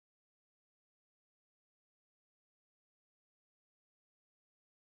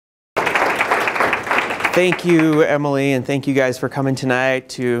Thank you, Emily, and thank you guys for coming tonight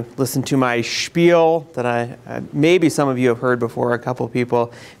to listen to my spiel that maybe some of you have heard before. A couple of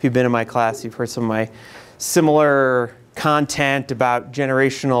people, if you've been in my class, you've heard some of my similar content about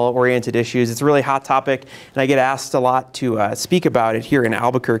generational-oriented issues. It's a really hot topic, and I get asked a lot to speak about it here in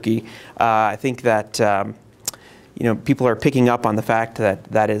Albuquerque. I think that people are picking up on the fact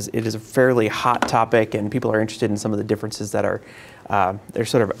that it is a fairly hot topic, and people are interested in some of the differences that are they're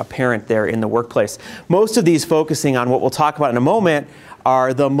sort of apparent there in the workplace. Most of these focusing on what we'll talk about in a moment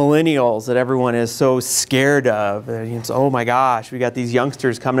are the millennials that everyone is so scared of. It's, oh my gosh, we got these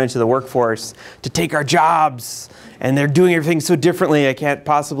youngsters coming into the workforce to take our jobs, and they're doing everything so differently, I can't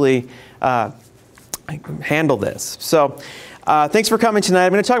possibly handle this. So thanks for coming tonight.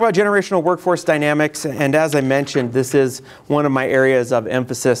 I'm going to talk about generational workforce dynamics, and as I mentioned, this is one of my areas of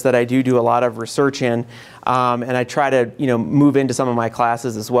emphasis that I do a lot of research in, and I try to move into some of my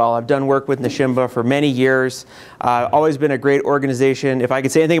classes as well. I've done work with Nishimba for many years. Always been a great organization. If I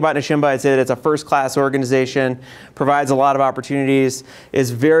could say anything about Nishimba, I'd say that it's a first-class organization, provides a lot of opportunities,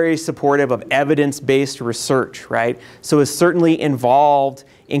 is very supportive of evidence-based research, right? So is certainly involved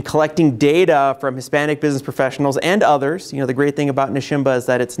in collecting data from Hispanic business professionals and others. The great thing about Nishimba is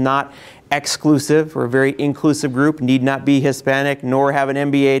that it's not exclusive. We're a very inclusive group, need not be Hispanic nor have an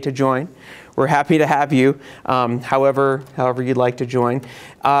MBA to join. We're happy to have you, however you'd like to join.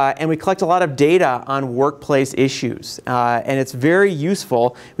 And we collect a lot of data on workplace issues. And it's very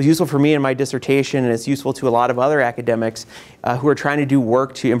useful. It was useful for me in my dissertation, and it's useful to a lot of other academics who are trying to do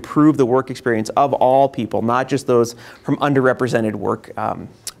work to improve the work experience of all people, not just those from underrepresented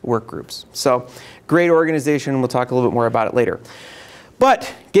work groups. So great organization. We'll talk a little bit more about it later.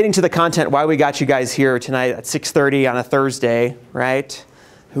 But getting to the content, why we got you guys here tonight at 6:30 on a Thursday, right?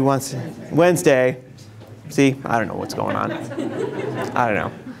 Who wants to? Wednesday. See, I don't know what's going on. I don't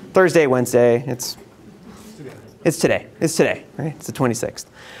know. Thursday, Wednesday. It's today. It's today, right? It's the 26th.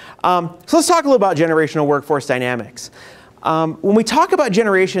 So let's talk a little about generational workforce dynamics. When we talk about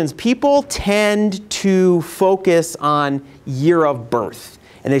generations, people tend to focus on year of birth.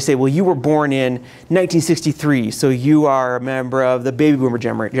 And they say, well, you were born in 1963, so you are a member of the baby boomer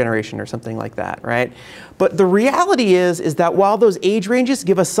generation or something like that, right? But the reality is that while those age ranges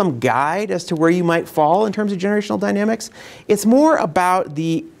give us some guide as to where you might fall in terms of generational dynamics, it's more about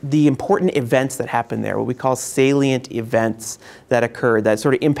the important events that happen there, what we call salient events that occur that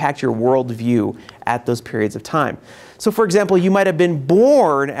sort of impact your worldview at those periods of time. So for example, you might have been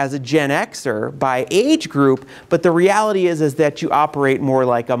born as a Gen Xer by age group, but the reality is that you operate more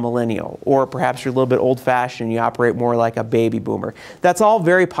like a millennial, or perhaps you're a little bit old-fashioned and you operate more like a baby boomer. That's all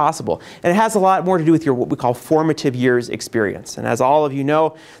very possible. And it has a lot more to do with your what we call formative years experience. And as all of you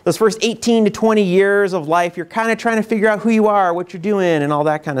know, those first 18 to 20 years of life, you're kind of trying to figure out who you are, what you're doing, and all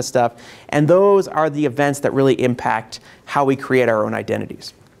that kind of stuff. And those are the events that really impact how we create our own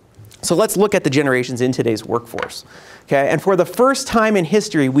identities. So let's look at the generations in today's workforce. Okay? And for the first time in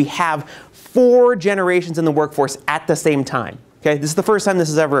history, we have 4 generations in the workforce at the same time. Okay? This is the first time this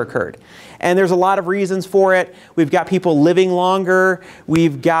has ever occurred. And there's a lot of reasons for it. We've got people living longer.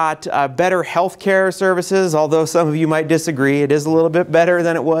 We've got better healthcare services, although some of you might disagree. It is a little bit better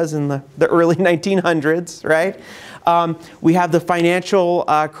than it was in the early 1900s, right? We have the financial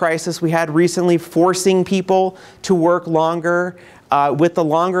crisis we had recently, forcing people to work longer. With the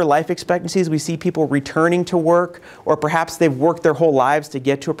longer life expectancies, we see people returning to work, or perhaps they've worked their whole lives to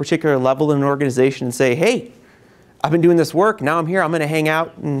get to a particular level in an organization and say, hey, I've been doing this work, now I'm here, I'm going to hang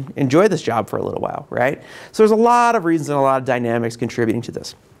out and enjoy this job for a little while, right? So there's a lot of reasons and a lot of dynamics contributing to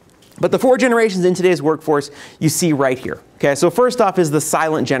this. But the 4 generations in today's workforce you see right here. Okay, so first off is the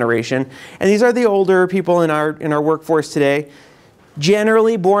silent generation, and these are the older people in our workforce today,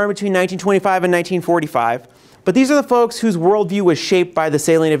 generally born between 1925 and 1945. But these are the folks whose worldview was shaped by the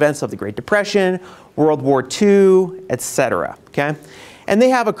salient events of the Great Depression, World War II, etc. Okay? And they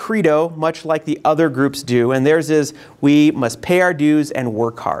have a credo, much like the other groups do, and theirs is, we must pay our dues and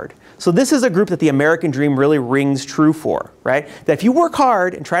work hard. So this is a group that the American dream really rings true for, right? That if you work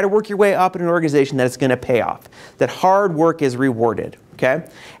hard and try to work your way up in an organization, that it's going to pay off. That hard work is rewarded, okay?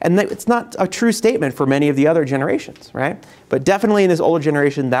 And it's not a true statement for many of the other generations, right? But definitely in this older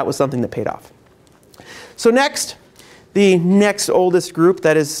generation, that was something that paid off. So next, the next oldest group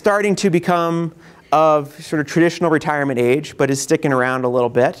that is starting to become of sort of traditional retirement age, but is sticking around a little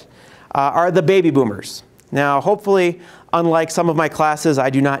bit, are the baby boomers. Now, hopefully, unlike some of my classes,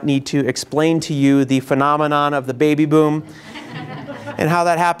 I do not need to explain to you the phenomenon of the baby boom and how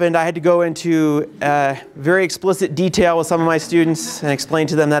that happened. I had to go into very explicit detail with some of my students and explain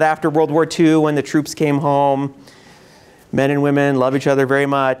to them that after World War II, when the troops came home, Men and women love each other very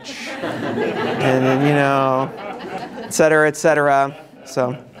much. And then, you know, et cetera, et cetera.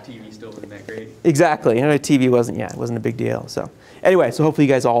 So. TV still wasn't that great. Exactly. You know, TV wasn't, it wasn't a big deal. So anyway, so hopefully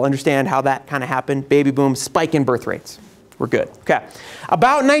you guys all understand how that kind of happened. Baby boom, spike in birth rates. We're good. Okay.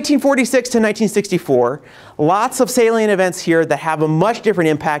 About 1946 to 1964, lots of salient events here that have a much different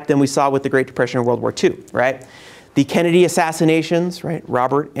impact than we saw with the Great Depression and World War II, right? The Kennedy assassinations, right?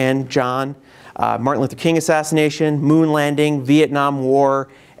 Robert and John, Martin Luther King assassination, moon landing, Vietnam War,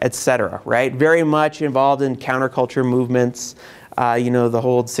 etc., right? Very much involved in counterculture movements, you know, the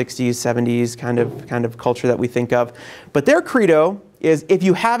whole 60s, 70s kind of culture that we think of. But their credo is, if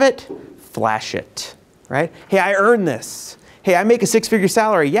you have it, flash it, right? Hey, I earned this. Hey, I make a six-figure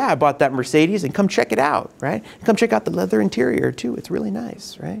salary. Yeah, I bought that Mercedes, and come check it out, right? Come check out the leather interior, too. It's really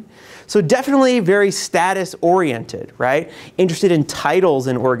nice, right? So definitely very status-oriented, right? Interested in titles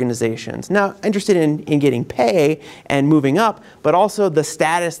in organizations. Now, interested in getting pay and moving up, but also the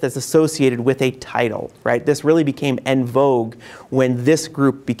status that's associated with a title, right? This really became en vogue when this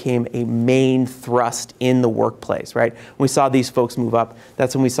group became a main thrust in the workplace, right? When we saw these folks move up,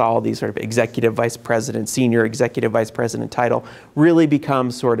 that's when we saw all these sort of executive vice president, senior executive vice president title really become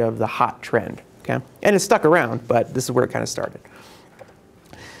sort of the hot trend, okay? And it stuck around, but this is where it kind of started.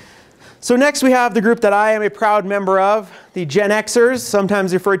 So next we have the group that I am a proud member of, the Gen Xers,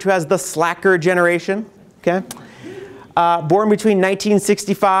 sometimes referred to as the slacker generation, okay? Born between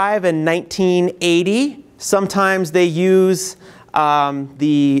 1965 and 1980. Sometimes they use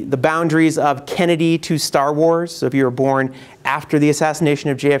the boundaries of Kennedy to Star Wars. So if you were born after the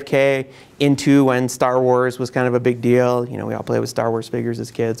assassination of JFK into when Star Wars was kind of a big deal, you know, we all played with Star Wars figures as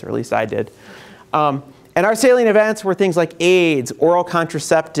kids, or at least I did. And our salient events were things like AIDS, oral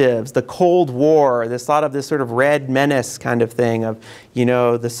contraceptives, the Cold War, a lot of this sort of red menace kind of thing of, you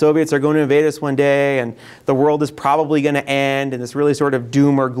know, the Soviets are going to invade us one day and the world is probably going to end, and this really sort of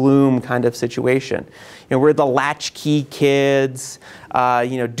doom or gloom kind of situation. You know, we're the latchkey kids,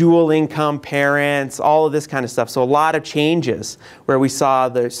 you know, dual income parents, all of this kind of stuff. So a lot of changes where we saw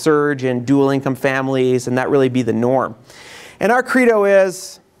the surge in dual income families and that really be the norm. And our credo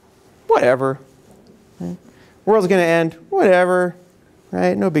is, whatever. World's going to end, whatever,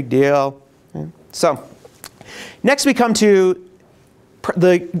 right? No big deal. Right? So next we come to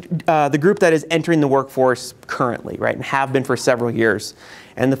the group that is entering the workforce currently, right, and have been for several years.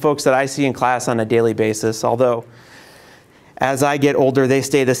 And the folks that I see in class on a daily basis, although as I get older, they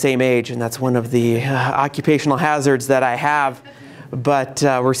stay the same age, and that's one of the occupational hazards that I have. But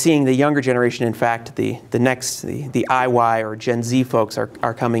we're seeing the younger generation, in fact, the IY or Gen Z folks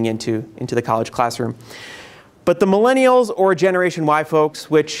are coming into the college classroom. But the millennials or Generation Y folks,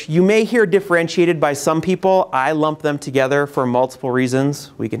 which you may hear differentiated by some people, I lump them together for multiple reasons.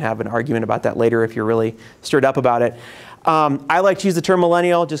 We can have an argument about that later if you're really stirred up about it. I like to use the term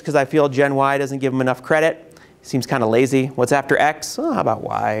millennial just because I feel Gen Y doesn't give them enough credit. Seems kind of lazy. What's after X? Oh, how about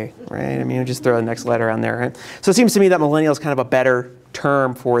Y, right? I mean, just throw the next letter on there, right? So it seems to me that millennial is kind of a better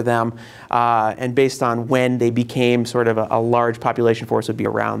term for them, and based on when they became sort of a large population force would be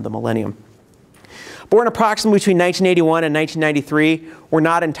around the millennium. Born approximately between 1981 and 1993, we're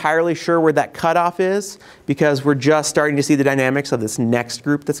not entirely sure where that cutoff is because we're just starting to see the dynamics of this next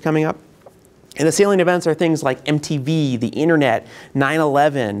group that's coming up. And the salient events are things like MTV, the internet,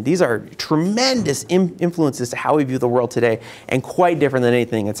 9/11. These are tremendous influences to how we view the world today and quite different than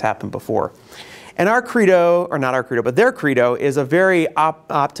anything that's happened before. And our credo, or not our credo, but their credo is a very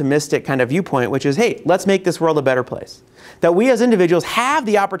optimistic kind of viewpoint, which is, hey, let's make this world a better place. That we as individuals have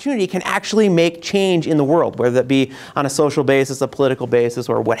the opportunity, can actually make change in the world, whether that be on a social basis, a political basis,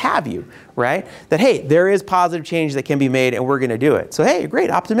 or what have you, right? That, hey, there is positive change that can be made and we're going to do it. So, hey, great,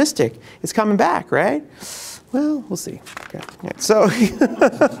 optimistic. It's coming back, right? Well, we'll see. Okay. Yeah. So,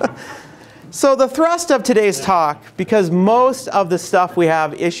 so the thrust of today's talk, because most of the stuff we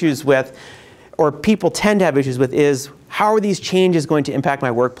have issues with, or people tend to have issues with, is how are these changes going to impact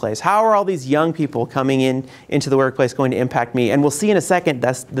my workplace? How are all these young people coming into the workplace going to impact me? And we'll see in a second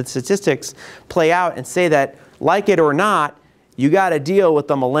that the statistics play out and say that, like it or not, you got to deal with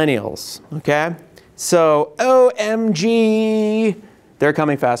the millennials, okay? So OMG, they're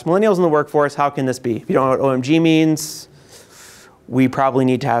coming fast. Millennials in the workforce, how can this be? If you don't know what OMG means, we probably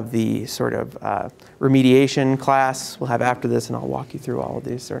need to have the sort of remediation class we'll have after this, and I'll walk you through all of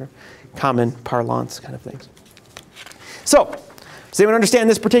these sort of common parlance kind of things. So, does anyone understand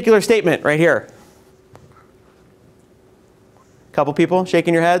this particular statement right here? Couple people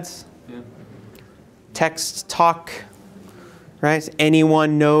shaking your heads? Yeah. Text, talk, right? Does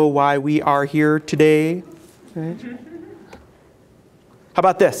anyone know why we are here today? Right? How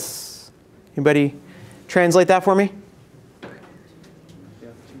about this? Anybody translate that for me?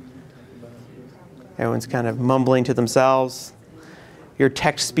 Everyone's kind of mumbling to themselves. Your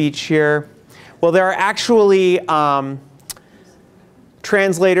text speech here. Well, there are actually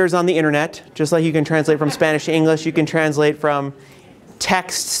translators on the internet. Just like you can translate from Spanish to English, you can translate from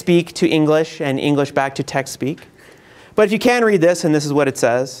text speak to English and English back to text speak. But if you can read this, and this is what it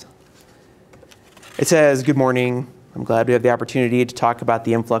says. It says, "Good morning. I'm glad we have the opportunity to talk about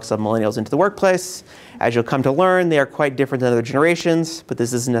the influx of millennials into the workplace. As you'll come to learn, they are quite different than other generations, but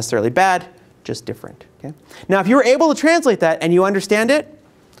this isn't necessarily bad, just different." Okay? Now, if you were able to translate that and you understand it,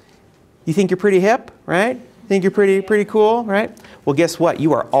 you think you're pretty hip, right? You think you're pretty cool, right? Well, guess what?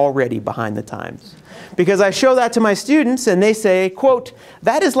 You are already behind the times. Because I show that to my students and they say, quote,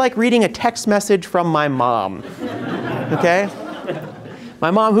 "That is like reading a text message from my mom." Okay?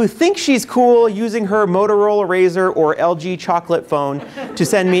 My mom, who thinks she's cool using her Motorola Razr or LG chocolate phone to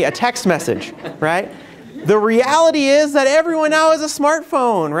send me a text message, right? The reality is that everyone now has a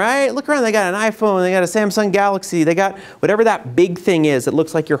smartphone, right? Look around, they got an iPhone, they got a Samsung Galaxy, they got whatever that big thing is that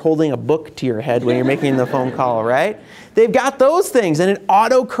looks like you're holding a book to your head when you're making the phone call, right? They've got those things and it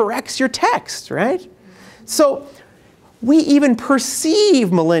auto-corrects your text, right? So we even perceive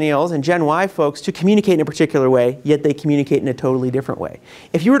millennials and Gen Y folks to communicate in a particular way, yet they communicate in a totally different way.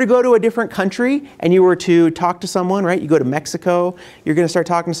 If you were to go to a different country and you were to talk to someone, right? You go to Mexico, you're going to start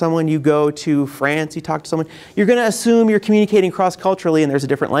talking to someone. You go to France, you talk to someone. You're going to assume you're communicating cross-culturally and there's a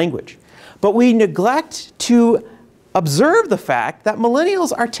different language. But we neglect to observe the fact that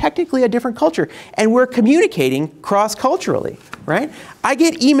millennials are technically a different culture and we're communicating cross-culturally, right? I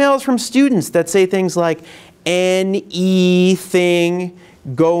get emails from students that say things like, anything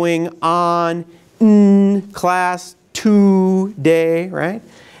going on in class today, right?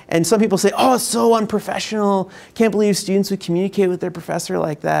 And some people say, oh, it's so unprofessional. Can't believe students would communicate with their professor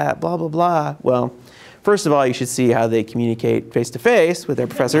like that, blah, blah, blah. Well, first of all, you should see how they communicate face-to-face with their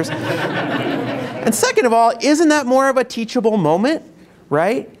professors. And second of all, isn't that more of a teachable moment,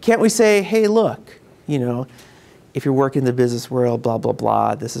 right? Can't we say, hey, look, you know, if you're working in the business world, blah, blah,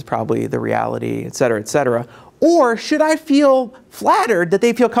 blah, this is probably the reality, et cetera, et cetera. Or should I feel flattered that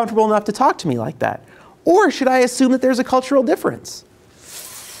they feel comfortable enough to talk to me like that? Or should I assume that there's a cultural difference?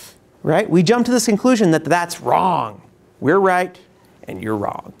 Right? We jump to this conclusion that that's wrong. We're right and you're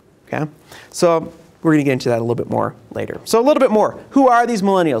wrong. Okay? So we're going to get into that a little bit more later. So a little bit more. Who are these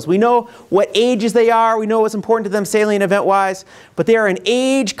millennials? We know what ages they are. We know what's important to them salient event-wise. But they are an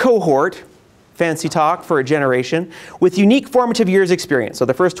age cohort, fancy talk for a generation, with unique formative years experience. So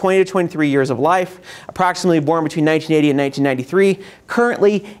the first 20 to 23 years of life, approximately born between 1980 and 1993,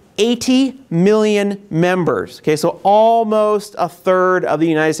 currently 80 million members. Okay, so almost a third of the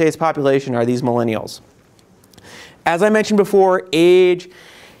United States population are these millennials. As I mentioned before, age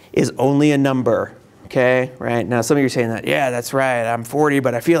is only a number. Okay, right? Now some of you are saying that, yeah, that's right, I'm 40,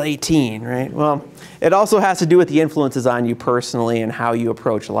 but I feel 18, right? Well, it also has to do with the influences on you personally and how you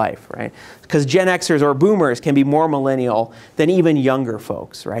approach life, right? Because Gen Xers or boomers can be more millennial than even younger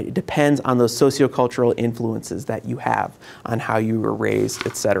folks, right? It depends on those sociocultural influences that you have on how you were raised,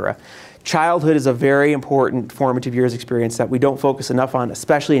 etc. Childhood is a very important formative years experience that we don't focus enough on,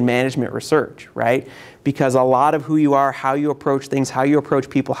 especially in management research, right? Because a lot of who you are, how you approach things, how you approach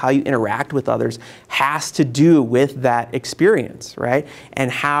people, how you interact with others has to do with that experience, right? And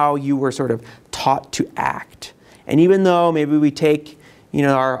how you were sort of taught to act. And even though maybe we take, you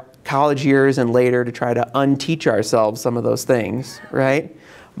know, our college years and later to try to unteach ourselves some of those things, right?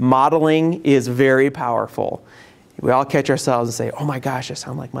 Modeling is very powerful. We all catch ourselves and say, oh my gosh, I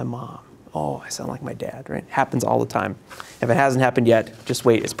sound like my mom. Oh, I sound like my dad, right? Happens all the time. If it hasn't happened yet, just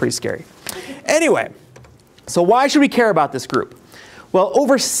wait, it's pretty scary. Anyway, so why should we care about this group? Well,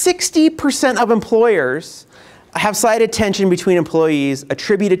 over 60% of employers have cited tension between employees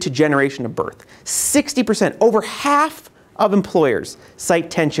attributed to generation of birth. 60%, over half of employers cite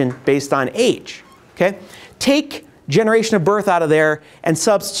tension based on age, okay? Take generation of birth out of there and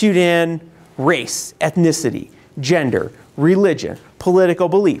substitute in race, ethnicity, gender, religion, political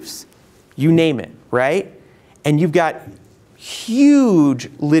beliefs. You name it, right? And you've got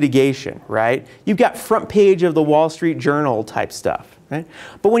huge litigation, right? You've got front page of the Wall Street Journal type stuff, right?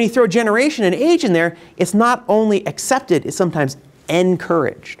 But when you throw generation and age in there, it's not only accepted, it's sometimes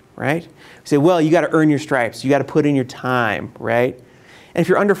encouraged, right? You say, well, you got to earn your stripes. You got to put in your time, right? And if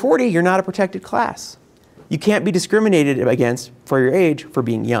you're under 40, you're not a protected class. You can't be discriminated against for your age for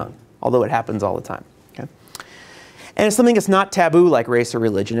being young, although it happens all the time. And it's something that's not taboo like race or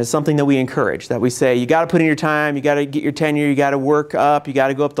religion. It's something that we encourage, that we say, you got to put in your time, you got to get your tenure, you got to work up, you got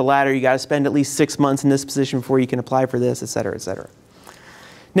to go up the ladder, you got to spend at least 6 months in this position before you can apply for this, et cetera, et cetera.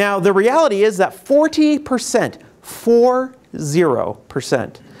 Now, the reality is that 40%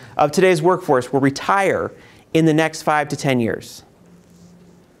 of today's workforce will retire in the next 5 to 10 years.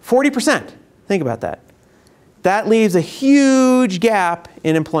 40%. Think about that. That leaves a huge gap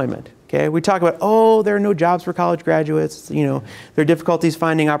in employment. Okay? We talk about, oh, there are no jobs for college graduates. You know, there are difficulties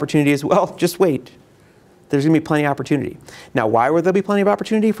finding opportunities. Well, just wait. There's going to be plenty of opportunity. Now, why would there be plenty of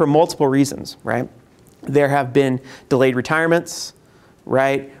opportunity? For multiple reasons, right? There have been delayed retirements,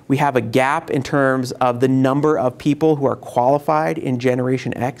 right? We have a gap in terms of the number of people who are qualified in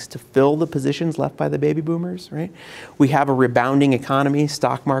Generation X to fill the positions left by the baby boomers, right? We have a rebounding economy,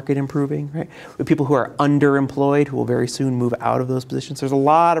 stock market improving, right? We have people who are underemployed who will very soon move out of those positions. There's a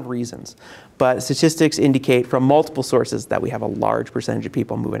lot of reasons, but statistics indicate from multiple sources that we have a large percentage of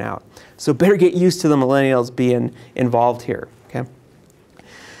people moving out. So better get used to the millennials being involved here, okay?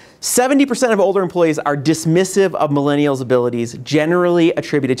 70% of older employees are dismissive of millennials' abilities, generally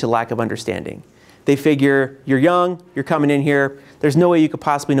attributed to lack of understanding. They figure, you're young, you're coming in here, there's no way you could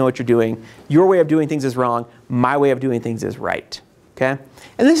possibly know what you're doing. Your way of doing things is wrong, my way of doing things is right. Okay?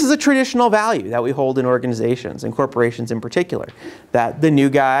 And this is a traditional value that we hold in organizations and corporations in particular, that the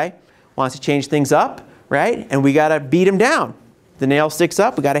new guy wants to change things up, right? And we got to beat him down. The nail sticks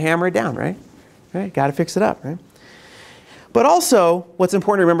up, we got to hammer it down, right? Right? Got to fix it up, right? But also, what's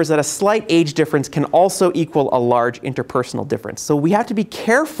important to remember is that a slight age difference can also equal a large interpersonal difference. So we have to be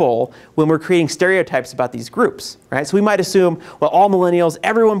careful when we're creating stereotypes about these groups, right? So we might assume, well, all millennials,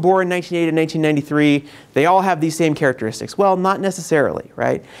 everyone born 1980 to 1993, they all have these same characteristics. Well, not necessarily,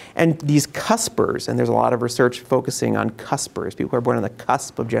 right? And these cuspers, and there's a lot of research focusing on cuspers, people who are born on the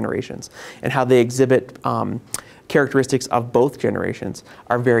cusp of generations, and how they exhibit characteristics of both generations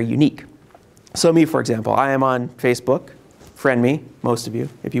are very unique. So me, for example, I am on Facebook. Friend me, most of you,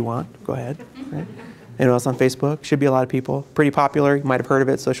 if you want. Go ahead. Right? Anyone else on Facebook? Should be a lot of people. Pretty popular. You might have heard of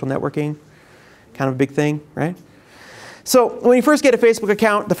it. Social networking. Kind of a big thing, right? So when you first get a Facebook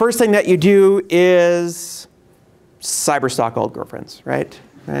account, the first thing that you do is cyberstalk old girlfriends, right?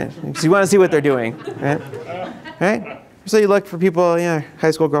 Right? So you want to see what they're doing, right? Right? So you look for people, yeah,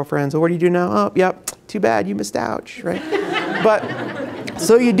 high school girlfriends. Well, what do you do now? Oh, yep, too bad, you missed out, right? But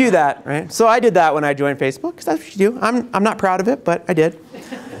so you do that, right? So I did that when I joined Facebook, because that's what you do. I'm not proud of it, but I did.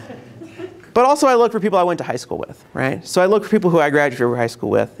 But also I look for people I went to high school with, right? So I look for people who I graduated from high school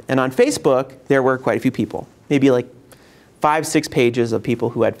with. And on Facebook, there were quite a few people, maybe like 5, 6 pages of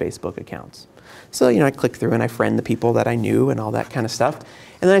people who had Facebook accounts. So, you know, I clicked through and I friend the people that I knew and all that kind of stuff.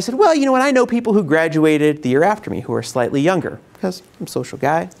 And then I said, well, you know what, I know people who graduated the year after me who are slightly younger, because I'm a social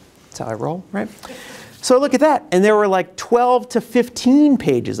guy. That's how I roll, right? So look at that. And there were like 12 to 15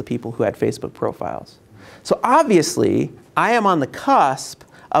 pages of people who had Facebook profiles. So obviously, I am on the cusp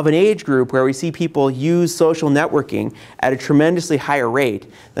of an age group where we see people use social networking at a tremendously higher rate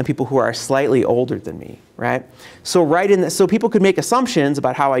than people who are slightly older than me, right? So so people could make assumptions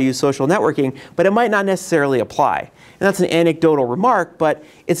about how I use social networking, but it might not necessarily apply. And that's an anecdotal remark, but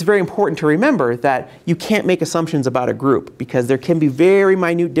it's very important to remember that you can't make assumptions about a group because there can be very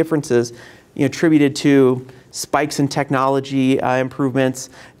minute differences, you know, attributed to spikes in technology improvements,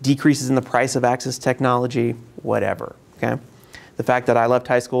 decreases in the price of access to technology, whatever, okay? The fact that I left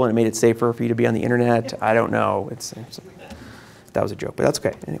high school and it made it safer for you to be on the internet, I don't know. That was a joke, but that's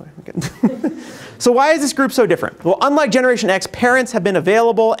okay. Anyway, okay. So why is this group so different? Well, unlike Generation X, parents have been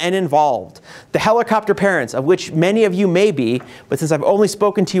available and involved. The helicopter parents, of which many of you may be, but since I've only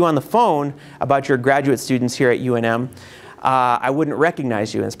spoken to you on the phone about your graduate students here at UNM, I wouldn't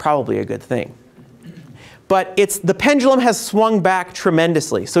recognize you, and it's probably a good thing. But the pendulum has swung back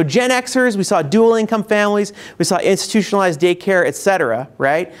tremendously. So Gen Xers, we saw dual income families, we saw institutionalized daycare, et cetera,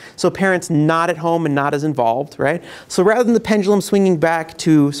 right? So parents not at home and not as involved, right? So rather than the pendulum swinging back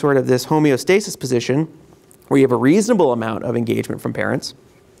to sort of this homeostasis position, where you have a reasonable amount of engagement from parents,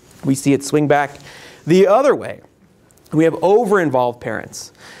 we see it swing back the other way. We have over-involved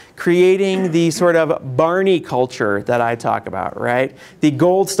parents, creating the sort of Barney culture that I talk about, right? The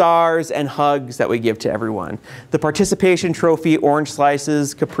gold stars and hugs that we give to everyone. The participation trophy, orange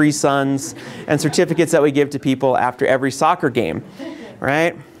slices, Capri Suns, and certificates that we give to people after every soccer game,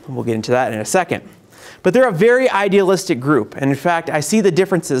 right? We'll get into that in a second. But they're a very idealistic group. And in fact, I see the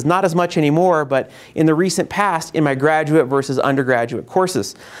differences, not as much anymore, but in the recent past in my graduate versus undergraduate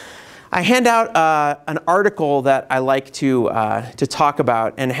courses. I hand out an article that I like to talk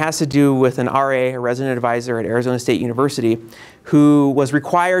about, and it has to do with an RA, a resident advisor at Arizona State University, who was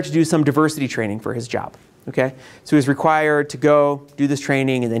required to do some diversity training for his job. Okay? So he was required to go do this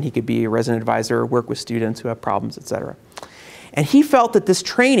training, and then he could be a resident advisor, work with students who have problems, et cetera. And he felt that this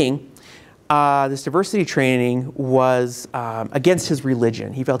training, this diversity training, was against his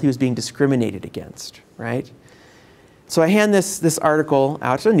religion. He felt he was being discriminated against, right? So I hand this article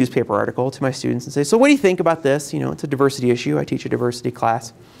out, it's a newspaper article, to my students and say, so what do you think about this? You know, it's a diversity issue. I teach a diversity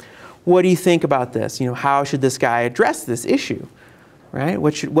class. What do you think about this? You know, how should this guy address this issue? Right?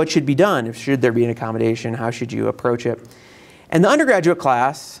 What should be done? Should there be an accommodation? How should you approach it? And the undergraduate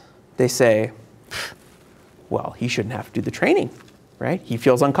class, they say, well, he shouldn't have to do the training, right? He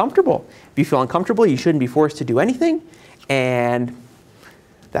feels uncomfortable. If you feel uncomfortable, you shouldn't be forced to do anything. And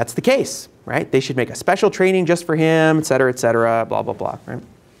that's the case, right? They should make a special training just for him, et cetera, blah, blah, blah, right?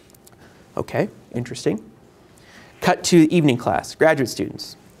 Okay, interesting. Cut to evening class, graduate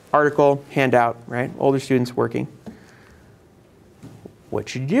students. Article, handout, right? Older students working. What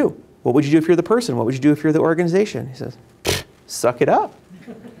should you do? What would you do if you're the person? What would you do if you're the organization? He says, suck it up.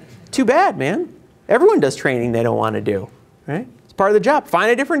 Too bad, man. Everyone does training they don't want to do, right? It's part of the job.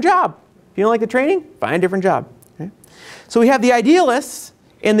 Find a different job. If you don't like the training, find a different job. Okay? So we have the idealists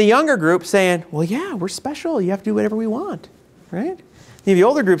in the younger group saying, well, yeah, we're special. You have to do whatever we want, right? You have the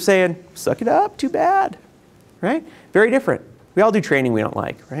older group saying, suck it up. Too bad, right? Very different. We all do training we don't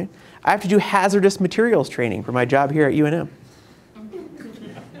like, right? I have to do hazardous materials training for my job here at UNM.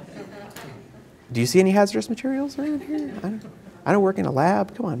 Do you see any hazardous materials around here? I don't work in a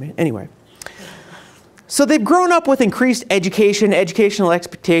lab. Come on, man. Anyway. So they've grown up with increased education, educational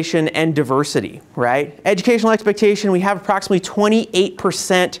expectation, and diversity, right? Educational expectation, we have approximately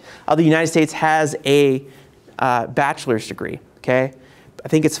 28% of the United States has a bachelor's degree, okay? I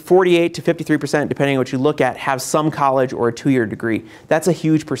think it's 48 to 53%, depending on what you look at, have some college or a 2-year degree. That's a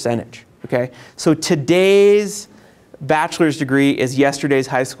huge percentage, okay? So today's bachelor's degree is yesterday's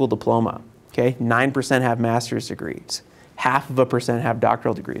high school diploma. Okay, 9% have master's degrees. 0.5% have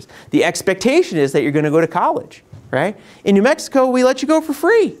doctoral degrees. The expectation is that you're going to go to college, right? In New Mexico, we let you go for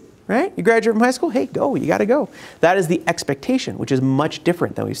free, right? You graduate from high school, hey, go, you got to go. That is the expectation, which is much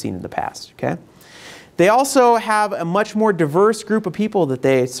different than we've seen in the past, okay? They also have a much more diverse group of people that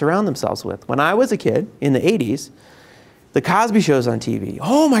they surround themselves with. When I was a kid in the 80s, the Cosby Show's on TV.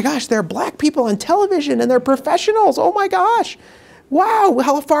 Oh my gosh, there are black people on television and they're professionals. Oh my gosh. Wow,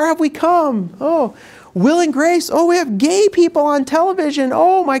 how far have we come? Oh, Will and Grace. Oh, we have gay people on television.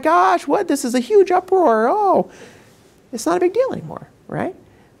 Oh my gosh, what? This is a huge uproar. Oh, it's not a big deal anymore, right?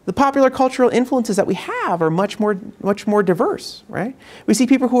 The popular cultural influences that we have are much more diverse, right? We see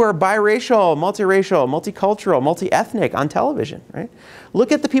people who are biracial, multiracial, multicultural, multi-ethnic on television, right?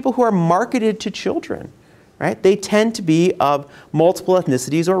 Look at the people who are marketed to children. Right? They tend to be of multiple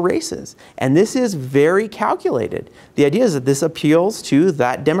ethnicities or races. And this is very calculated. The idea is that this appeals to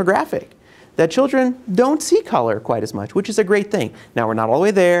that demographic, that children don't see color quite as much, which is a great thing. Now, we're not all the way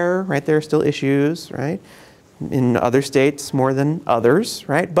there, right? There are still issues, right? In other states more than others,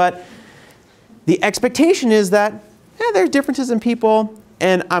 right? But the expectation is that there's differences in people,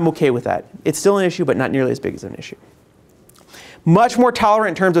 and I'm okay with that. It's still an issue, but not nearly as big as an issue. Much more tolerant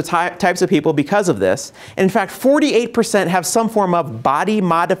in terms of types of people because of this. And in fact, 48% have some form of body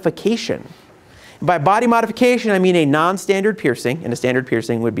modification. By body modification, I mean a non-standard piercing, and a standard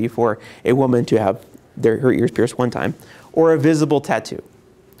piercing would be for a woman to have her ears pierced one time, or a visible tattoo.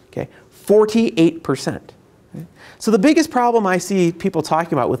 Okay, 48%. Okay? So the biggest problem I see people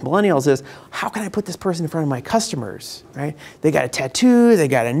talking about with millennials is, how can I put this person in front of my customers? Right? They got a tattoo, they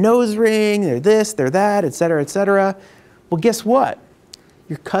got a nose ring, they're this, they're that, et cetera, et cetera. Well, guess what?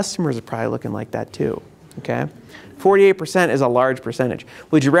 Your customers are probably looking like that too, okay? 48% is a large percentage.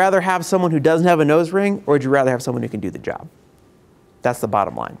 Would you rather have someone who doesn't have a nose ring, or would you rather have someone who can do the job? That's the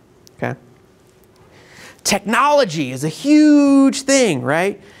bottom line, okay? Technology is a huge thing,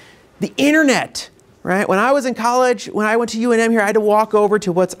 right? The internet, right? When I was in college, when I went to UNM here, I had to walk over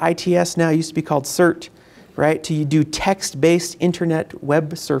to what's ITS now, used to be called CERT, right? To do text-based internet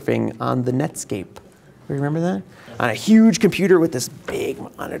web surfing on the Netscape. You remember that? On a huge computer with this big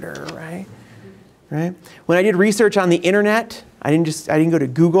monitor, right? Right? When I did research on the internet, I didn't go to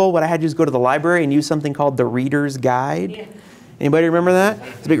Google. What I had to do is go to the library and use something called the Reader's Guide. Yeah. Anybody remember that?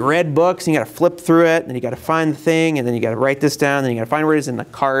 It's a big red book, so you got to flip through it, and then you got to find the thing, and then you got to write this down, and then you got to find where it is in the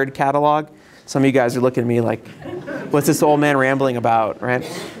card catalog. Some of you guys are looking at me like, what's this old man rambling about, right?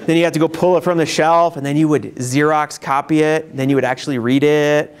 Then you have to go pull it from the shelf, and then you would Xerox copy it, then you would actually read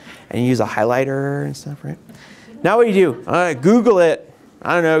it, and you use a highlighter and stuff, right? Now what do you do? Google it.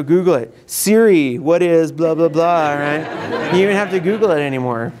 I don't know, Google it. Siri, what is blah, blah, blah, right? You don't even have to Google it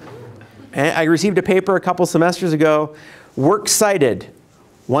anymore. And I received a paper a couple semesters ago, works cited,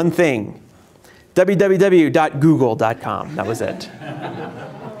 one thing, www.google.com. That was it.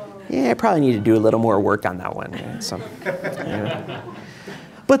 Yeah, I probably need to do a little more work on that one. Yeah, so, yeah.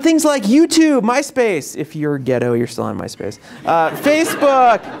 But things like YouTube, MySpace, if you're ghetto, you're still on MySpace,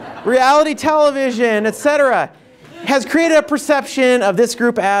 Facebook, reality television, etc. has created a perception of this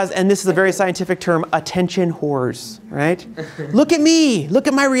group as, and this is a very scientific term, attention whores, right? Look at me. Look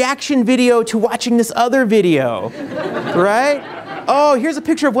at my reaction video to watching this other video, right? Oh, here's a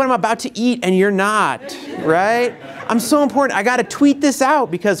picture of what I'm about to eat and you're not, right? I'm so important. I got to tweet this out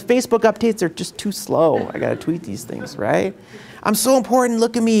because Facebook updates are just too slow. I got to tweet these things, right? I'm so important.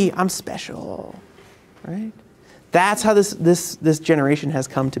 Look at me. I'm special, right? That's how this generation has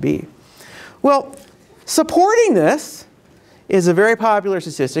come to be. Well, supporting this is a very popular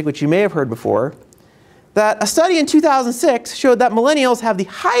statistic, which you may have heard before, that a study in 2006 showed that millennials have the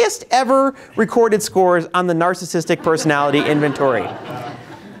highest ever recorded scores on the narcissistic personality inventory.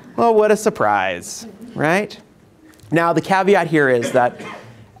 Well, what a surprise, right? Now, the caveat here is that,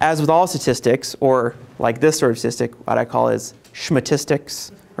 as with all statistics, or like this sort of statistic, what I call is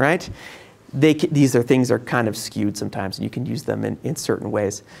schmatistics, right? These are things that are kind of skewed sometimes, and you can use them in certain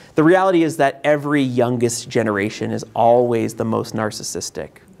ways. The reality is that every youngest generation is always the most narcissistic,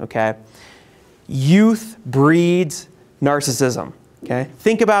 okay? Youth breeds narcissism, okay?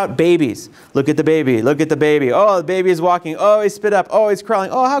 Think about babies. Look at the baby, look at the baby. Oh, the baby is walking. Oh, he spit up. Oh, he's crawling.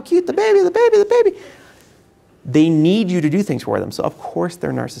 Oh, how cute, the baby, the baby, the baby. They need you to do things for them, so of course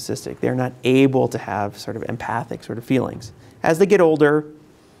they're narcissistic. They're not able to have sort of empathic sort of feelings. As they get older,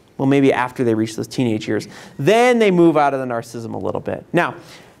 well, maybe after they reach those teenage years, then they move out of the narcissism a little bit. Now,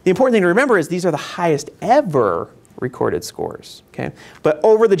 the important thing to remember is these are the highest ever recorded scores, okay? But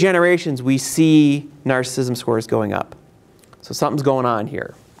over the generations, we see narcissism scores going up. So something's going on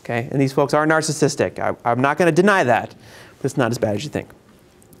here, okay? And these folks are narcissistic. I'm not going to deny that, but it's not as bad as you think.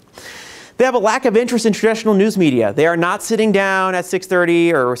 They have a lack of interest in traditional news media. They are not sitting down at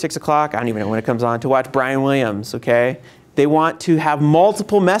 6:30 or 6 o'clock, I don't even know when it comes on, to watch Brian Williams, okay? They want to have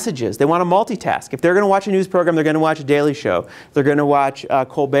multiple messages. They want to multitask. If they're going to watch a news program, they're going to watch a Daily Show. They're going to watch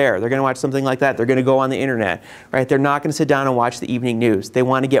Colbert. They're going to watch something like that. They're going to go on the internet, right? They're not going to sit down and watch the evening news. They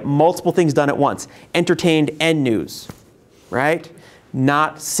want to get multiple things done at once, entertained and news, right?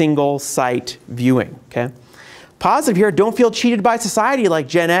 Not single site viewing, okay? Positive here, don't feel cheated by society like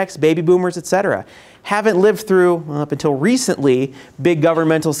Gen X, baby boomers, etc. Haven't lived through, well, up until recently, big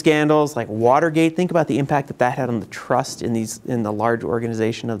governmental scandals like Watergate. Think about the impact that that had on the trust in the large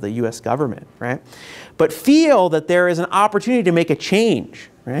organization of the US government, right? But feel that there is an opportunity to make a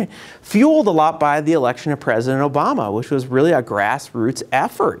change, right? Fueled a lot by the election of President Obama, which was really a grassroots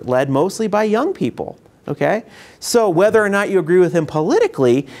effort led mostly by young people. Okay? So whether or not you agree with him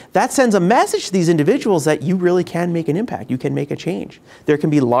politically, that sends a message to these individuals that you really can make an impact. You can make a change. There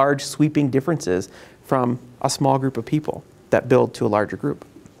can be large sweeping differences from a small group of people that build to a larger group.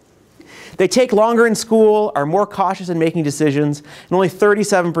 They take longer in school, are more cautious in making decisions, and only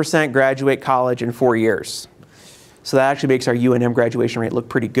 37% graduate college in 4 years. So that actually makes our UNM graduation rate look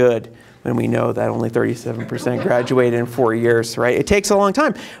pretty good when we know that only 37% graduated in 4 years, right? It takes a long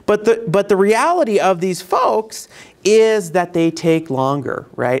time. But the reality of these folks is that they take longer,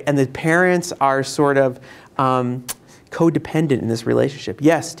 right? And the parents are sort of codependent in this relationship.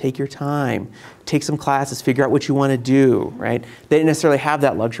 Yes, take your time. Take some classes, figure out what you want to do, right? They didn't necessarily have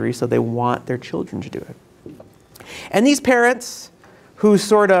that luxury, so they want their children to do it. And these parents who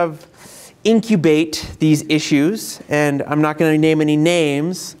sort of incubate these issues, and I'm not going to name any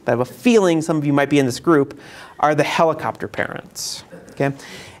names, but I have a feeling some of you might be in this group, are the helicopter parents, okay?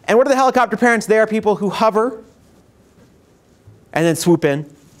 And what are the helicopter parents? They are people who hover and then swoop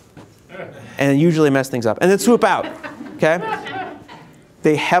in and usually mess things up and then swoop out, okay?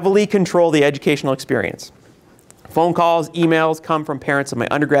 They heavily control the educational experience. Phone calls, emails come from parents of my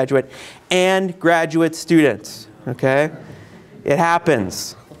undergraduate and graduate students, okay? It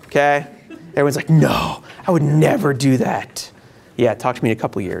happens, okay? Everyone's like, no, I would never do that. Yeah, talk to me in a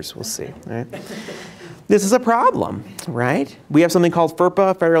couple years, we'll see, right? This is a problem, right? We have something called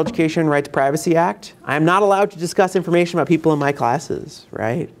FERPA, Federal Education Right to Privacy Act. I'm not allowed to discuss information about people in my classes,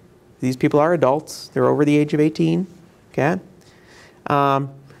 right? These people are adults. They're over the age of 18, okay?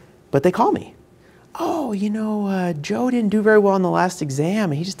 But they call me. Oh, you know, Joe didn't do very well in the last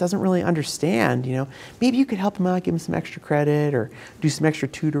exam. He just doesn't really understand, you know. Maybe you could help him out, give him some extra credit or do some extra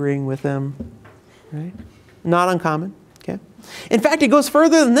tutoring with him, right? Not uncommon, okay? In fact, it goes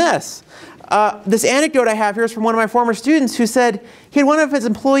further than this. This anecdote I have here is from one of my former students who said he had one of his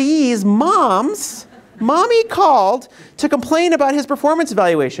employees' mommy called to complain about his performance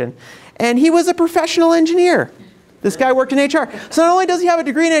evaluation. And he was a professional engineer. This guy worked in HR. So not only does he have a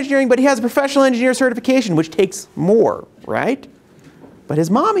degree in engineering, but he has a professional engineer certification, which takes more, right? But his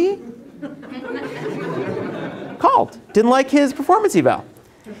mommy called, didn't like his performance eval.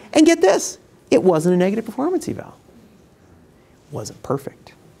 And get this, it wasn't a negative performance eval. It wasn't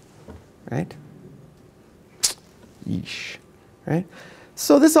perfect, right? Yeesh, right?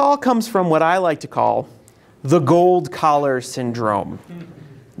 So this all comes from what I like to call the gold collar syndrome.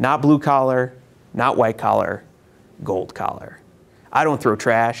 Not blue collar, not white collar, gold collar. I don't throw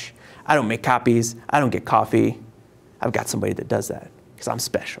trash. I don't make copies. I don't get coffee. I've got somebody that does that because I'm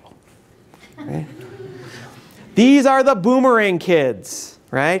special, right? These are the boomerang kids,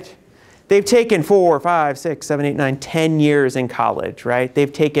 right? They've taken 4, 5, 6, 7, 8, 9, 10 years in college, right?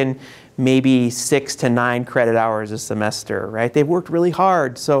 They've taken maybe 6 to 9 credit hours a semester, right? They've worked really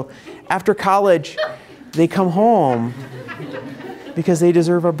hard. So after college, they come home because they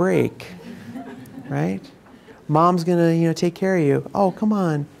deserve a break, right? Mom's gonna, take care of you. Oh, come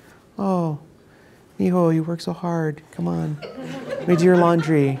on. Oh, mijo, you work so hard. Come on. Let me do your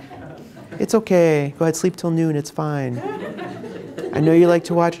laundry. It's okay. Go ahead, sleep till noon. It's fine. I know you like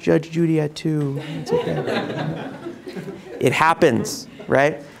to watch Judge Judy at 2. It's okay. It happens,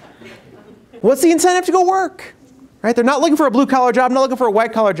 right? What's the incentive to go work? Right? They're not looking for a blue-collar job, not looking for a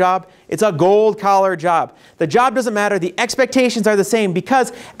white-collar job. It's a gold-collar job. The job doesn't matter. The expectations are the same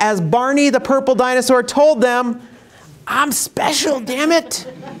because, as Barney the purple dinosaur told them, I'm special, damn it.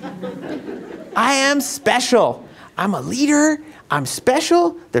 I am special. I'm a leader. I'm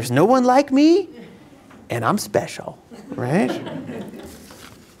special. There's no one like me. And I'm special, right?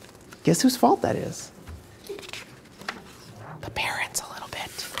 Guess whose fault that is? The parents a little bit.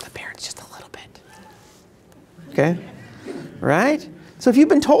 The parents just a little bit. Okay? Right? So if you've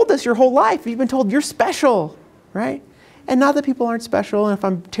been told this your whole life, you've been told you're special, right? And not that people aren't special, and if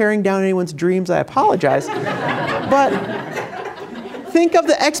I'm tearing down anyone's dreams, I apologize. But think of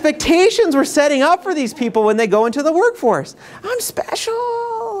the expectations we're setting up for these people when they go into the workforce. I'm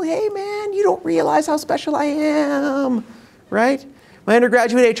special. Hey, man, you don't realize how special I am, right? My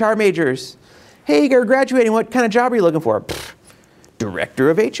undergraduate HR majors. Hey, you're graduating. What kind of job are you looking for? Pfft, director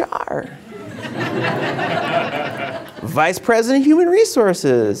of HR. Vice President of Human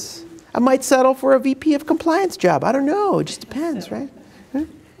Resources. I might settle for a VP of Compliance job. I don't know. It just depends, right?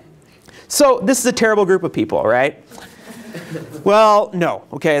 So this is a terrible group of people, right? Well, no.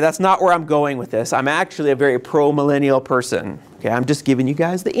 Okay, that's not where I'm going with this. I'm actually a very pro-millennial person. Okay, I'm just giving you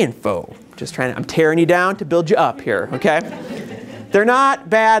guys the info. I'm tearing you down to build you up here, okay? They're not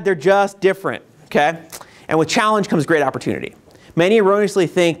bad. They're just different, okay? And with challenge comes great opportunity. Many erroneously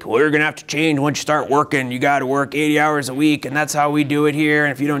think, well, you're going to have to change once you start working. You got to work 80 hours a week, and that's how we do it here.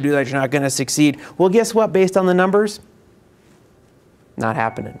 And if you don't do that, you're not going to succeed. Well, guess what? Based on the numbers, not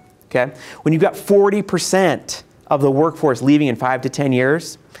happening. Okay? When you've got 40% of the workforce leaving in 5 to 10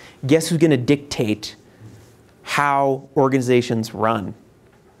 years, guess who's going to dictate how organizations run?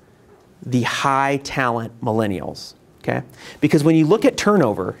 The high talent millennials. Okay? Because when you look at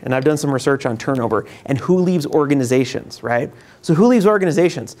turnover, and I've done some research on turnover, and who leaves organizations, right? So who leaves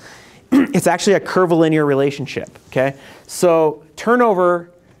organizations? It's actually a curvilinear relationship, okay? So turnover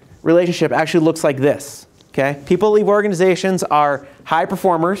relationship actually looks like this, okay? People leave organizations are high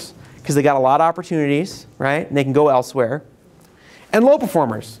performers because they got a lot of opportunities, right? And they can go elsewhere. And low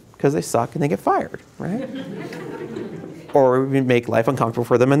performers because they suck and they get fired, right? Or we make life uncomfortable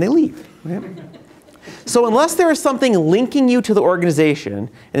for them and they leave, right? So unless there is something linking you to the organization, and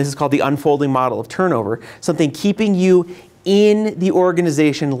this is called the unfolding model of turnover, something keeping you in the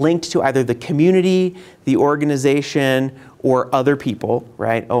organization linked to either the community, the organization, or other people,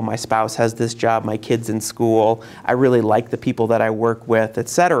 right? Oh, my spouse has this job, my kid's in school, I really like the people that I work with,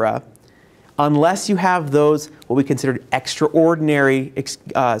 etc. Unless you have those, what we consider extraordinary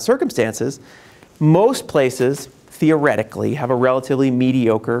circumstances, most places, theoretically, have a relatively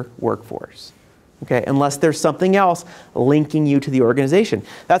mediocre workforce. Okay, unless there's something else linking you to the organization.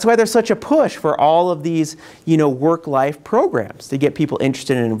 That's why there's such a push for all of these, work-life programs to get people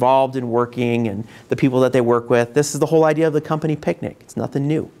interested and involved in working and the people that they work with. This is the whole idea of the company picnic. It's nothing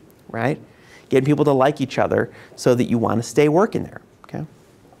new, right? Getting people to like each other so that you want to stay working there, okay?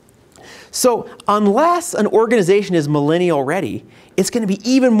 So unless an organization is millennial ready, it's going to be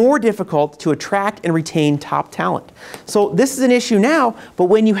even more difficult to attract and retain top talent. So this is an issue now, but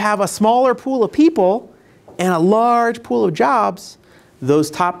when you have a smaller pool of people and a large pool of jobs, those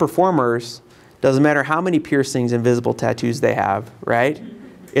top performers, doesn't matter how many piercings and visible tattoos they have, right?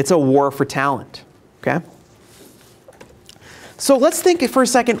 It's a war for talent, okay? So let's think for a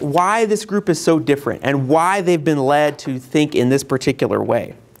second why this group is so different and why they've been led to think in this particular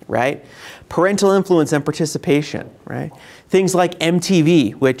way, right? Parental influence and participation, right? Things like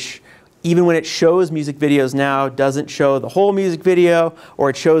MTV, which even when it shows music videos now, doesn't show the whole music video, or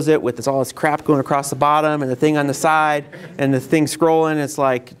it shows it with all this crap going across the bottom and the thing on the side and the thing scrolling, it's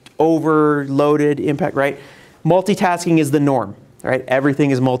like overloaded impact, right? Multitasking is the norm. right?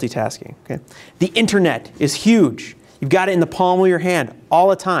 Everything is multitasking, okay? The internet is huge. You've got it in the palm of your hand all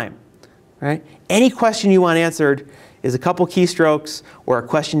the time, right? Any question you want answered is a couple keystrokes or a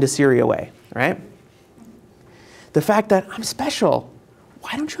question to Siri away, right? The fact that I'm special,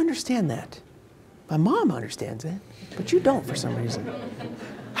 why don't you understand that? My mom understands it, but you don't for some reason.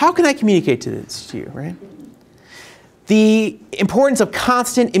 How can I communicate this to you, right? The importance of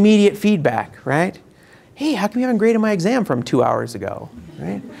constant, immediate feedback, right? Hey, how come you haven't graded my exam from 2 hours ago,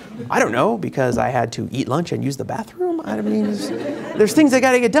 right? I don't know, because I had to eat lunch and use the bathroom. I mean, there's things that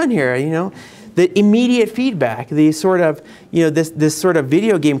got to get done here, you know? The immediate feedback, the sort of, you know, this sort of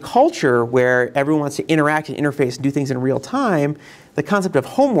video game culture where everyone wants to interact and interface and do things in real time, the concept of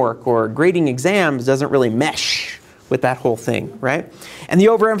homework or grading exams doesn't really mesh with that whole thing, right? And the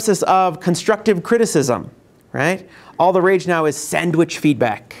overemphasis of constructive criticism, right? All the rage now is sandwich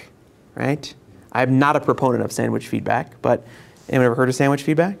feedback, right? I'm not a proponent of sandwich feedback, but anyone ever heard of sandwich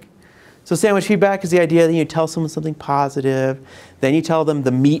feedback? So sandwich feedback is the idea that you tell someone something positive, then you tell them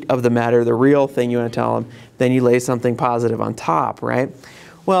the meat of the matter, the real thing you want to tell them, then you lay something positive on top, right?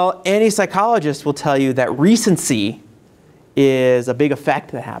 Well, any psychologist will tell you that recency is a big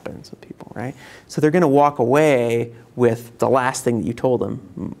effect that happens with people, right? So they're going to walk away with the last thing that you told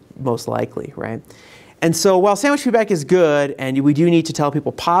them, most likely, right? And so while sandwich feedback is good, and we do need to tell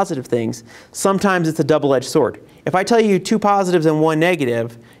people positive things, sometimes it's a double-edged sword. If I tell you 2 positives and 1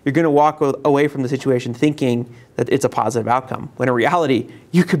 negative, you're going to walk away from the situation thinking that it's a positive outcome, when in reality,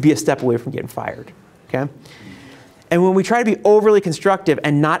 you could be a step away from getting fired, okay? And when we try to be overly constructive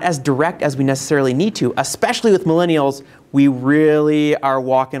and not as direct as we necessarily need to, especially with millennials, we really are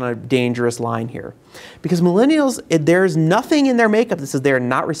walking a dangerous line here. Because millennials, there's nothing in their makeup that says they are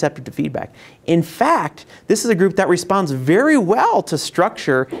not receptive to feedback. In fact, this is a group that responds very well to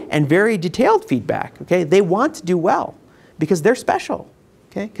structure and very detailed feedback, okay? They want to do well because they're special,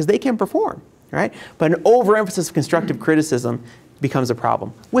 okay? Because they can perform, right? But an overemphasis of constructive criticism becomes a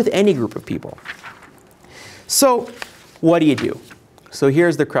problem with any group of people. So what do you do? So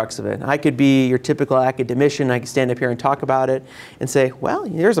here's the crux of it. I could be your typical academician. I could stand up here and talk about it and say, well,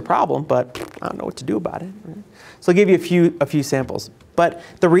 there's a problem, but I don't know what to do about it. Right? So I'll give you a few samples. But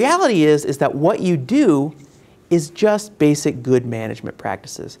the reality is that what you do is just basic good management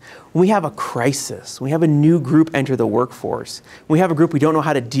practices. When we have a crisis, when we have a new group enter the workforce, when we have a group we don't know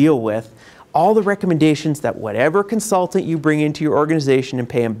how to deal with, all the recommendations that whatever consultant you bring into your organization and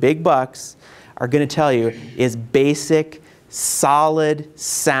pay them big bucks are going to tell you is basic, solid,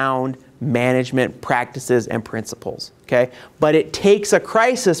 sound management practices and principles, okay? But it takes a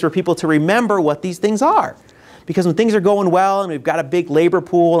crisis for people to remember what these things are. Because when things are going well and we've got a big labor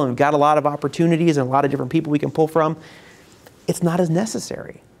pool and we've got a lot of opportunities and a lot of different people we can pull from, it's not as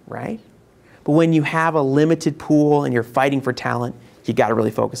necessary, right? But when you have a limited pool and you're fighting for talent, you got to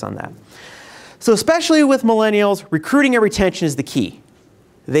really focus on that. So especially with millennials, recruiting and retention is the key.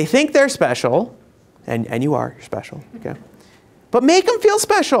 They think they're special, and you are, you're special, okay? But make them feel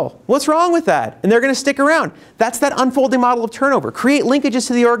special. What's wrong with that? And they're going to stick around. That's that unfolding model of turnover. Create linkages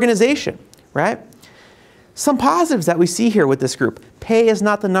to the organization, right? Some positives that we see here with this group. Pay is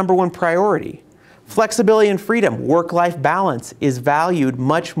not the #1 priority. Flexibility and freedom, work-life balance is valued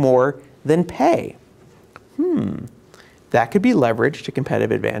much more than pay. That could be leveraged to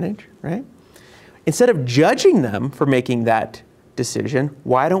competitive advantage, right? Instead of judging them for making that decision,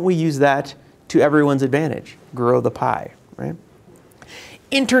 why don't we use that to everyone's advantage? Grow the pie, right?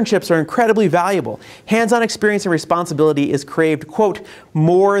 Internships are incredibly valuable. Hands-on experience and responsibility is craved, quote,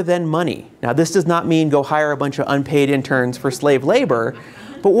 more than money. Now, this does not mean go hire a bunch of unpaid interns for slave labor,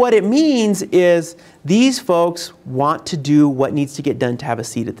 but what it means is these folks want to do what needs to get done to have a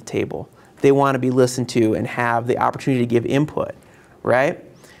seat at the table. They want to be listened to and have the opportunity to give input, right?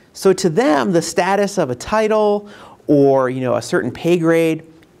 So to them, the status of a title or a certain pay grade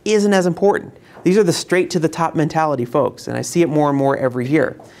isn't as important. These are the straight to the top mentality folks, and I see it more and more every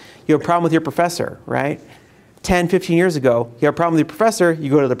year. You have a problem with your professor, right? 10, 15 years ago, you have a problem with your professor, you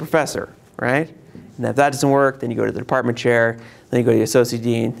go to the professor, right? And if that doesn't work, then you go to the department chair, then you go to the associate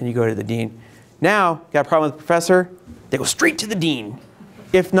dean, then you go to the dean. Now, you got a problem with the professor, they go straight to the dean.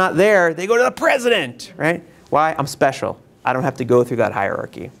 If not there, they go to the president, right? Why? I'm special. I don't have to go through that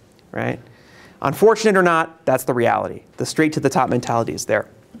hierarchy, right? Unfortunate or not, that's the reality. The straight to the top mentality is there.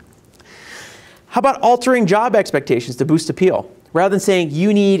 How about altering job expectations to boost appeal? Rather than saying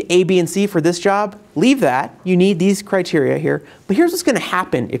you need A, B, and C for this job, leave that. You need these criteria here. But here's what's going to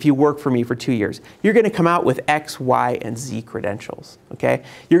happen if you work for me for 2 years. You're going to come out with X, Y, and Z credentials, okay?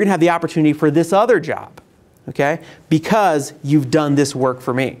 You're going to have the opportunity for this other job, okay? Because you've done this work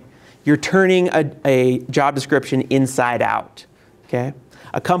for me. You're turning a job description inside out, okay?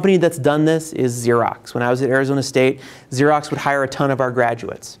 A company that's done this is Xerox. When I was at Arizona State, Xerox would hire a ton of our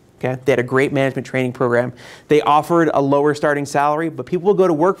graduates. Okay? They had a great management training program. They offered a lower starting salary, but people would go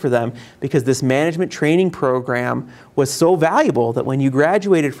to work for them because this management training program was so valuable that when you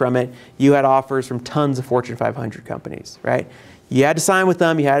graduated from it, you had offers from tons of Fortune 500 companies, right? You had to sign with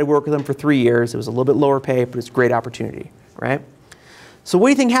them. You had to work with them for 3 years. It was a little bit lower pay, but it's a great opportunity, right? So what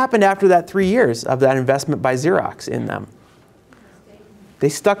do you think happened after that 3 years of that investment by Xerox in them? They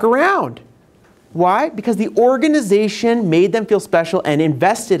stuck around. Why? Because the organization made them feel special and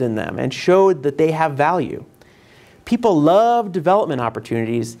invested in them and showed that they have value. People love development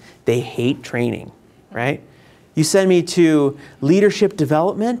opportunities. They hate training, right? You send me to leadership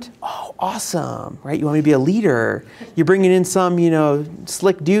development. Oh, awesome, right? You want me to be a leader. You're bringing in some,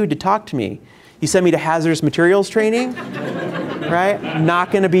 slick dude to talk to me. You send me to hazardous materials training, right?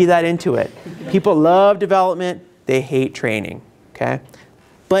 Not going to be that into it. People love development. They hate training, okay?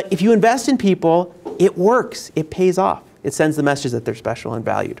 But if you invest in people, it works. It pays off. It sends the message that they're special and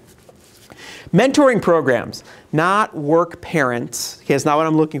valued. Mentoring programs, not work parents. Okay, it's not what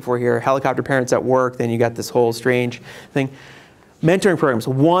I'm looking for here. Helicopter parents at work, then you got this whole strange thing. Mentoring programs,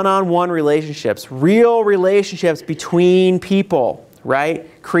 one-on-one relationships, real relationships between people, right?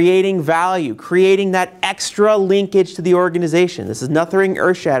 Creating value, creating that extra linkage to the organization. This is nothing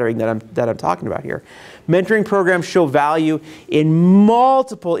earth-shattering that I'm talking about here. Mentoring programs show value in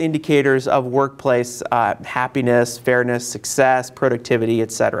multiple indicators of workplace happiness, fairness, success, productivity,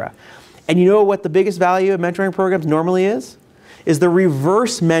 etc. And you know what the biggest value of mentoring programs normally is? Is the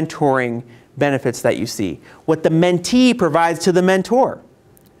reverse mentoring benefits that you see. What the mentee provides to the mentor,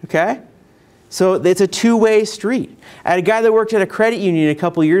 okay? So it's a two-way street. I had a guy that worked at a credit union a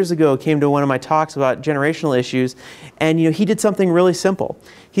couple years ago came to one of my talks about generational issues, and he did something really simple.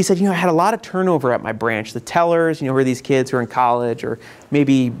 He said, I had a lot of turnover at my branch. The tellers, who are these kids who are in college or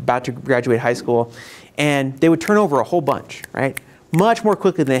maybe about to graduate high school, and they would turn over a whole bunch, right? Much more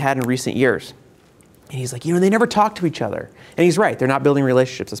quickly than they had in recent years. And he's like, they never talk to each other. And he's right, they're not building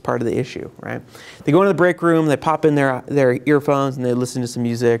relationships. That's part of the issue, right? They go into the break room, they pop in their earphones, and they listen to some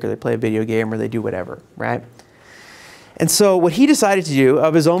music, or they play a video game, or they do whatever, right? And so what he decided to do,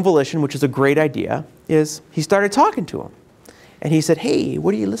 of his own volition, which is a great idea, is he started talking to them. And he said, hey,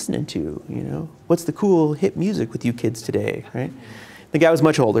 what are you listening to? What's the cool hip music with you kids today, right? The guy was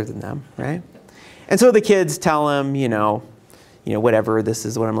much older than them, right? And so the kids tell him, whatever, this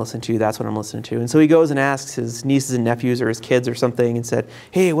is what I'm listening to, that's what I'm listening to. And so he goes and asks his nieces and nephews or his kids or something and said,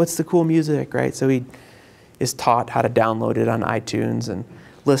 hey, what's the cool music, right? So he is taught how to download it on iTunes and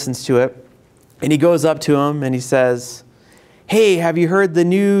listens to it. And he goes up to him and he says, hey, have you heard the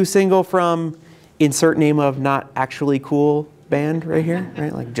new single from insert name of not actually cool band right here,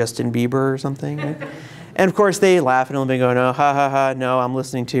 right? Like Justin Bieber or something, right? And of course they laugh and they'll go, no, ha ha ha, no, I'm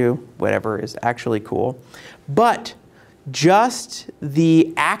listening to whatever is actually cool. But just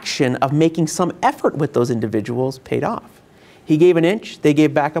the action of making some effort with those individuals paid off. He gave an inch, they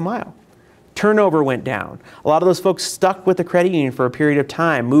gave back a mile. Turnover went down. A lot of those folks stuck with the credit union for a period of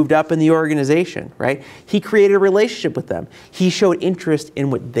time, moved up in the organization, right? He created a relationship with them. He showed interest in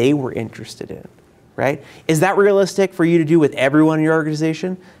what they were interested in, right? Is that realistic for you to do with everyone in your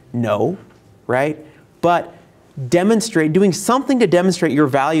organization? No, right? But doing something to demonstrate your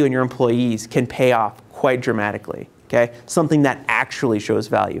value in your employees can pay off quite dramatically. Okay? Something that actually shows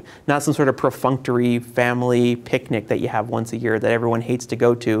value, not some sort of perfunctory family picnic that you have once a year that everyone hates to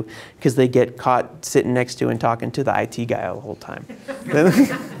go to because they get caught sitting next to and talking to the IT guy the whole time.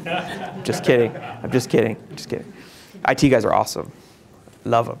 Just kidding. I'm just kidding. Just kidding. IT guys are awesome.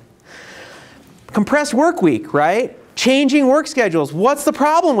 Love them. Compressed work week, right? Changing work schedules. What's the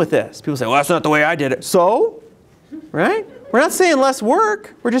problem with this? People say, well, that's not the way I did it. So, right? We're not saying less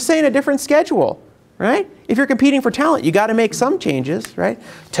work. We're just saying a different schedule. Right? If you're competing for talent, you got to make some changes, right?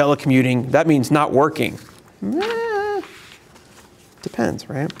 Telecommuting, that means not working. Depends,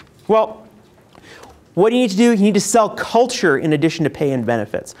 right? Well, what do you need to do? You need to sell culture in addition to pay and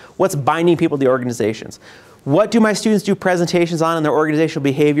benefits. What's binding people to the organizations? What do my students do presentations on in their organizational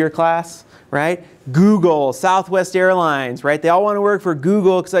behavior class? Right? Google, Southwest Airlines, right? They all want to work for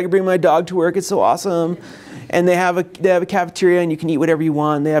Google because I can bring my dog to work. It's so awesome. And they have a cafeteria and you can eat whatever you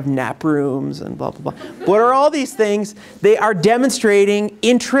want. They have nap rooms and blah, blah, blah. What are all these things? They are demonstrating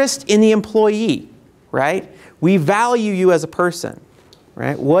interest in the employee, right? We value you as a person,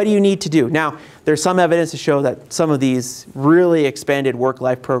 right? What do you need to do? Now, there's some evidence to show that some of these really expanded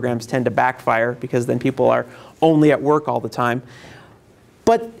work-life programs tend to backfire because then people are only at work all the time.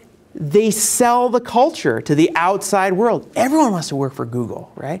 But they sell the culture to the outside world. Everyone wants to work for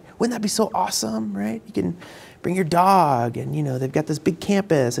Google, right? Wouldn't that be so awesome, right? You can bring your dog, and they've got this big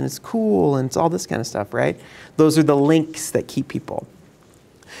campus, and it's cool, and it's all this kind of stuff, right? Those are the links that keep people.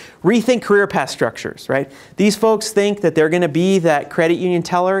 Rethink career path structures, right? These folks think that they're going to be that credit union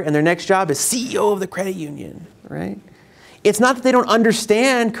teller, and their next job is CEO of the credit union, right? It's not that they don't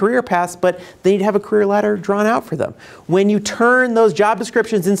understand career paths, but they need to have a career ladder drawn out for them. When you turn those job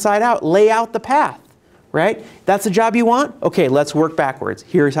descriptions inside out, lay out the path, right? That's the job you want? Okay, let's work backwards.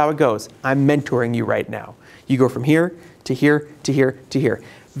 Here's how it goes. I'm mentoring you right now. You go from here to here to here to here.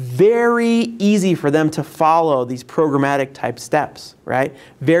 Very easy for them to follow these programmatic type steps, right?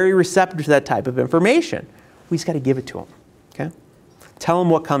 Very receptive to that type of information. We just got to give it to them, okay? Tell them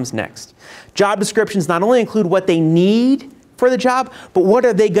what comes next. Job descriptions not only include what they need for the job, but what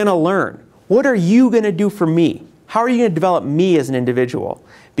are they going to learn? What are you going to do for me? How are you going to develop me as an individual?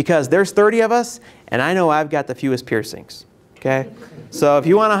 Because there's 30 of us, and I know I've got the fewest piercings, okay? So if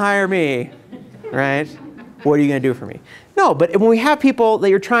you want to hire me, right, what are you going to do for me? No, but when we have people that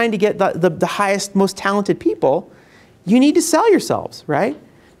you're trying to get the highest, most talented people, you need to sell yourselves, right?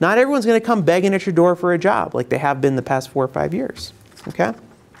 Not everyone's going to come begging at your door for a job like they have been the past 4 or 5 years, okay?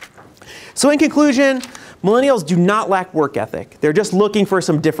 So in conclusion, millennials do not lack work ethic. They're just looking for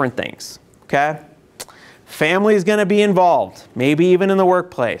some different things, okay? Family is going to be involved, maybe even in the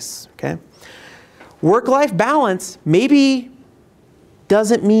workplace, okay? Work-life balance maybe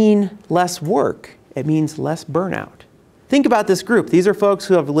doesn't mean less work. It means less burnout. Think about this group. These are folks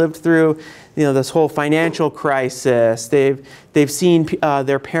who have lived through, this whole financial crisis. They've seen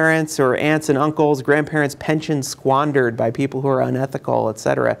their parents or aunts and uncles, grandparents' pensions squandered by people who are unethical,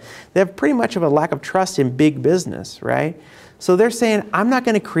 etc. They have pretty much of a lack of trust in big business, right? So they're saying, I'm not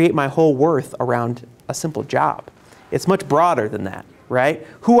going to create my whole worth around a simple job. It's much broader than that, right?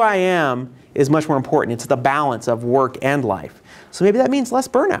 Who I am is much more important. It's the balance of work and life. So maybe that means less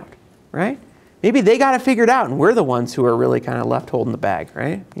burnout, right? Maybe they got it figured out, and we're the ones who are really kind of left holding the bag,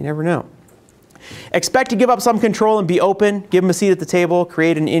 right? You never know. Expect to give up some control and be open. Give them a seat at the table.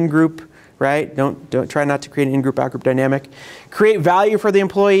 Create an in-group, right? Don't try not to create an in-group, out-group dynamic. Create value for the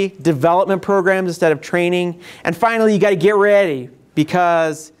employee. Development programs instead of training. And finally, you got to get ready,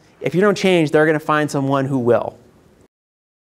 because if you don't change, they're going to find someone who will.